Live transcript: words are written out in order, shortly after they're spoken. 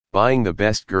Buying the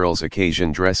best girls'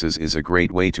 occasion dresses is a great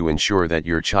way to ensure that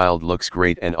your child looks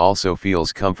great and also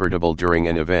feels comfortable during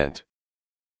an event.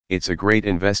 It's a great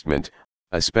investment,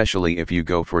 especially if you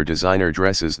go for designer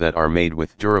dresses that are made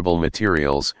with durable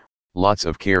materials, lots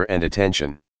of care and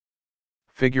attention.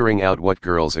 Figuring out what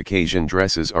girls' occasion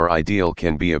dresses are ideal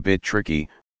can be a bit tricky,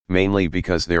 mainly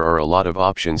because there are a lot of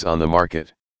options on the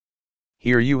market.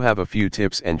 Here you have a few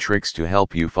tips and tricks to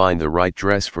help you find the right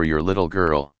dress for your little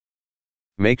girl.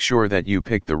 Make sure that you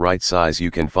pick the right size.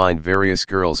 You can find various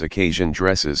girls' occasion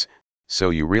dresses, so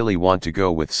you really want to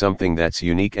go with something that's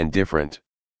unique and different.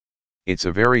 It's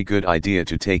a very good idea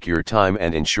to take your time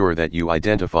and ensure that you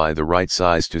identify the right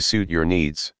size to suit your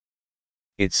needs.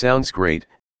 It sounds great,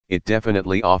 it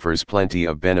definitely offers plenty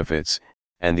of benefits,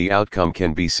 and the outcome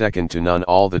can be second to none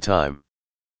all the time.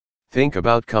 Think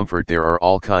about comfort. There are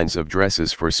all kinds of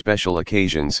dresses for special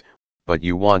occasions, but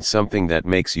you want something that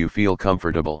makes you feel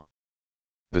comfortable.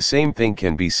 The same thing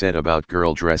can be said about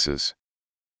girl dresses.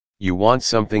 You want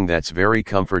something that's very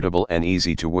comfortable and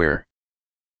easy to wear.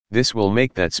 This will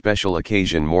make that special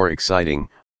occasion more exciting.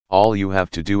 All you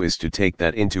have to do is to take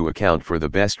that into account for the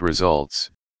best results.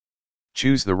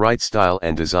 Choose the right style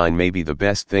and design. Maybe the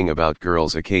best thing about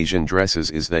girls' occasion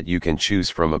dresses is that you can choose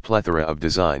from a plethora of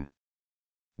design.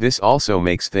 This also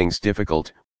makes things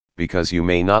difficult, because you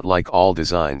may not like all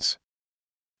designs.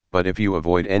 But if you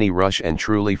avoid any rush and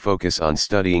truly focus on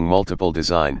studying multiple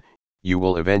design, you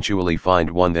will eventually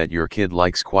find one that your kid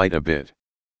likes quite a bit.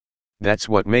 That's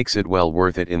what makes it well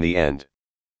worth it in the end.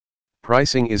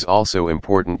 Pricing is also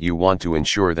important. You want to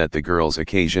ensure that the girls'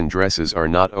 occasion dresses are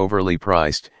not overly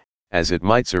priced, as it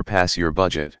might surpass your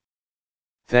budget.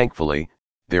 Thankfully,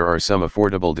 there are some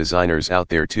affordable designers out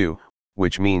there too,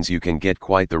 which means you can get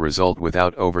quite the result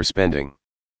without overspending.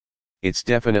 It's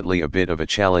definitely a bit of a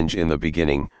challenge in the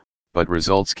beginning, but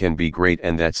results can be great,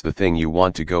 and that's the thing you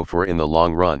want to go for in the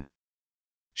long run.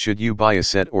 Should you buy a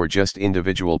set or just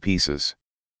individual pieces?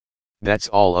 That's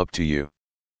all up to you.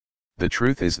 The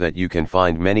truth is that you can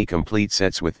find many complete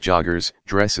sets with joggers,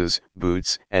 dresses,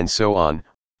 boots, and so on,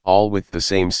 all with the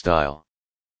same style.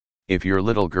 If your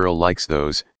little girl likes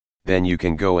those, then you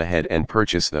can go ahead and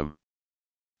purchase them.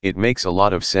 It makes a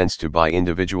lot of sense to buy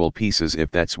individual pieces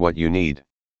if that's what you need.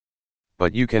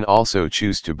 But you can also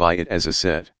choose to buy it as a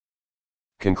set.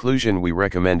 Conclusion: we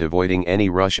recommend avoiding any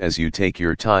rush as you take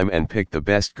your time and pick the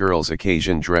best girls'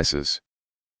 occasion dresses.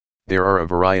 There are a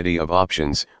variety of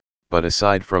options, but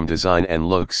aside from design and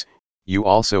looks, you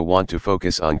also want to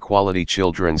focus on quality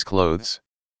children's clothes.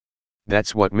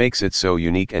 That's what makes it so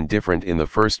unique and different in the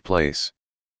first place.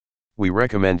 We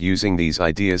recommend using these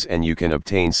ideas and you can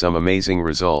obtain some amazing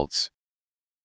results.